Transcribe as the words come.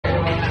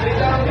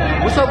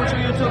What's up with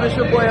you YouTube? It's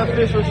your boy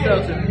Official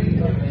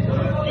Shelton.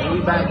 And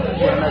we back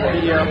with another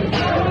video.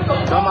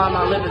 Don't mind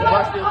my lip is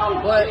busted,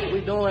 but we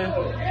doing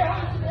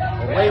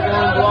a weight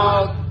room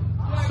vlog.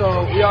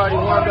 So we already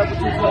warmed up with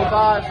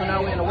 225, so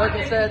now we're in the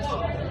working sets.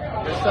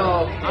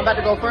 So I'm about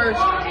to go first.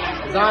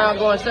 Zion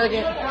going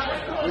second.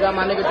 We got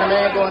my nigga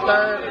Jermaine going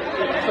third.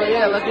 So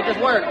yeah, let's get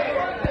this work.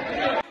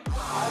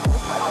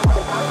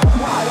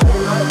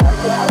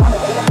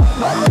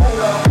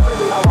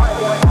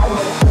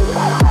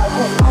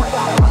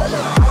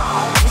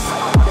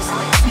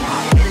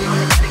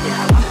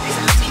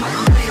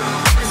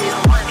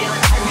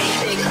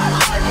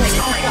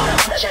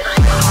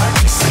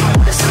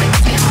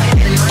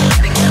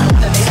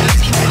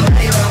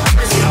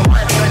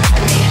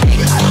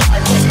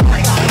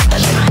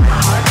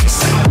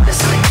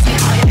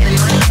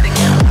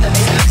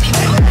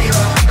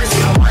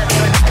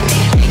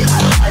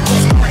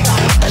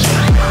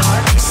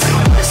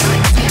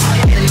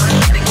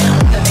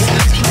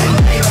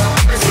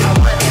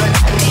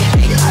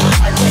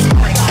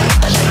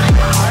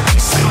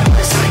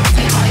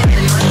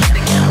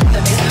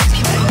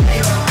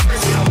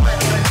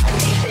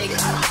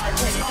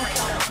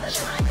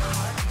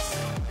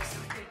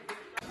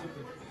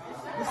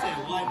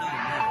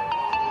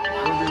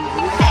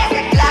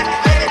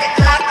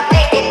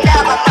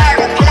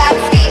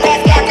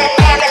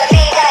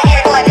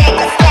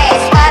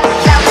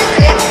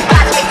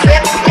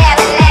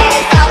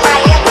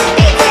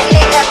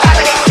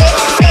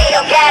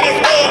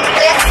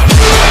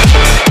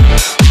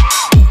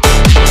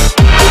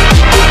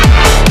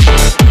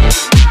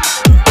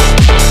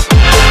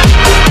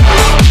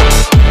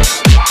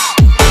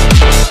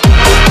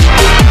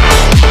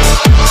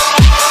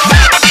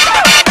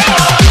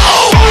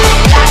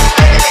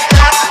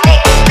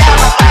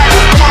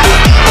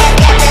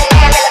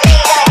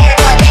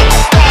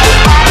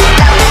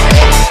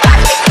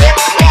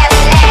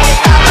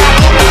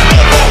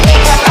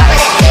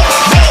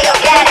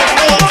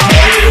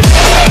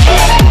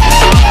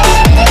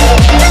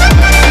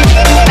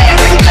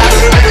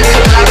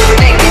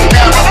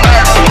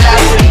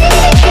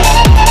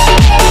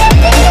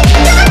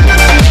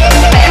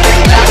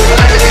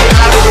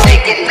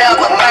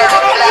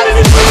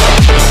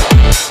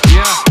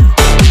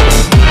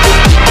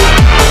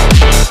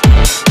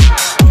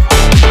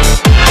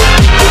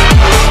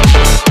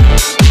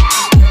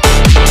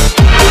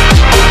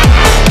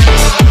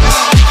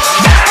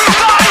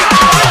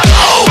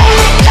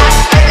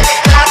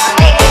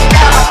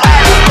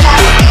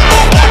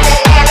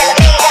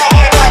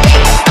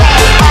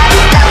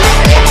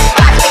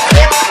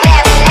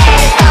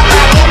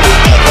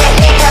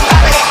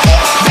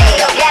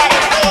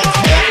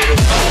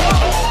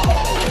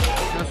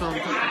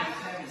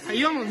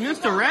 You almost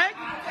missed a rack?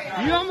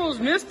 You almost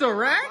missed a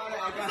rack?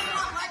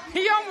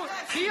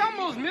 He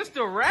almost missed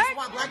a rack?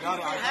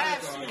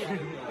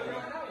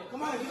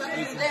 Come on,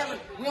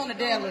 we on the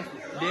deadlift.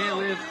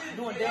 Deadlift.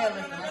 Doing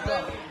deadlift. Let's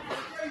go.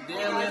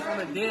 Deadlift for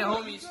the dead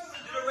homies.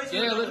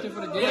 Deadlifting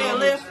for the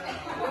dead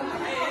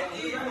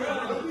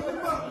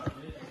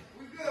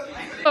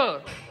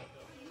homies.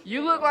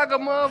 You look like a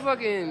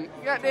motherfucking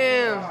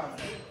goddamn.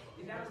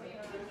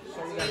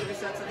 So we got 3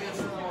 sets of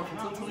this, going from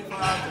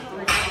 225 to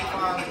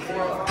 345 to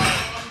 405.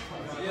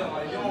 We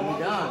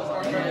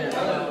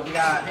done. We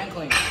got hand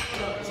clean.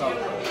 So,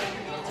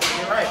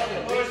 you're right.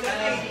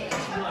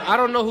 I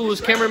don't know who his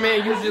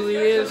cameraman usually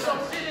is,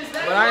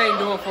 but I ain't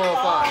doing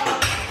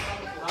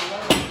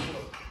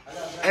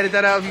 405. Edit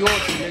that out if you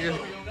want to, nigga.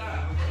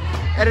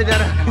 Edit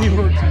that out if you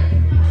want to.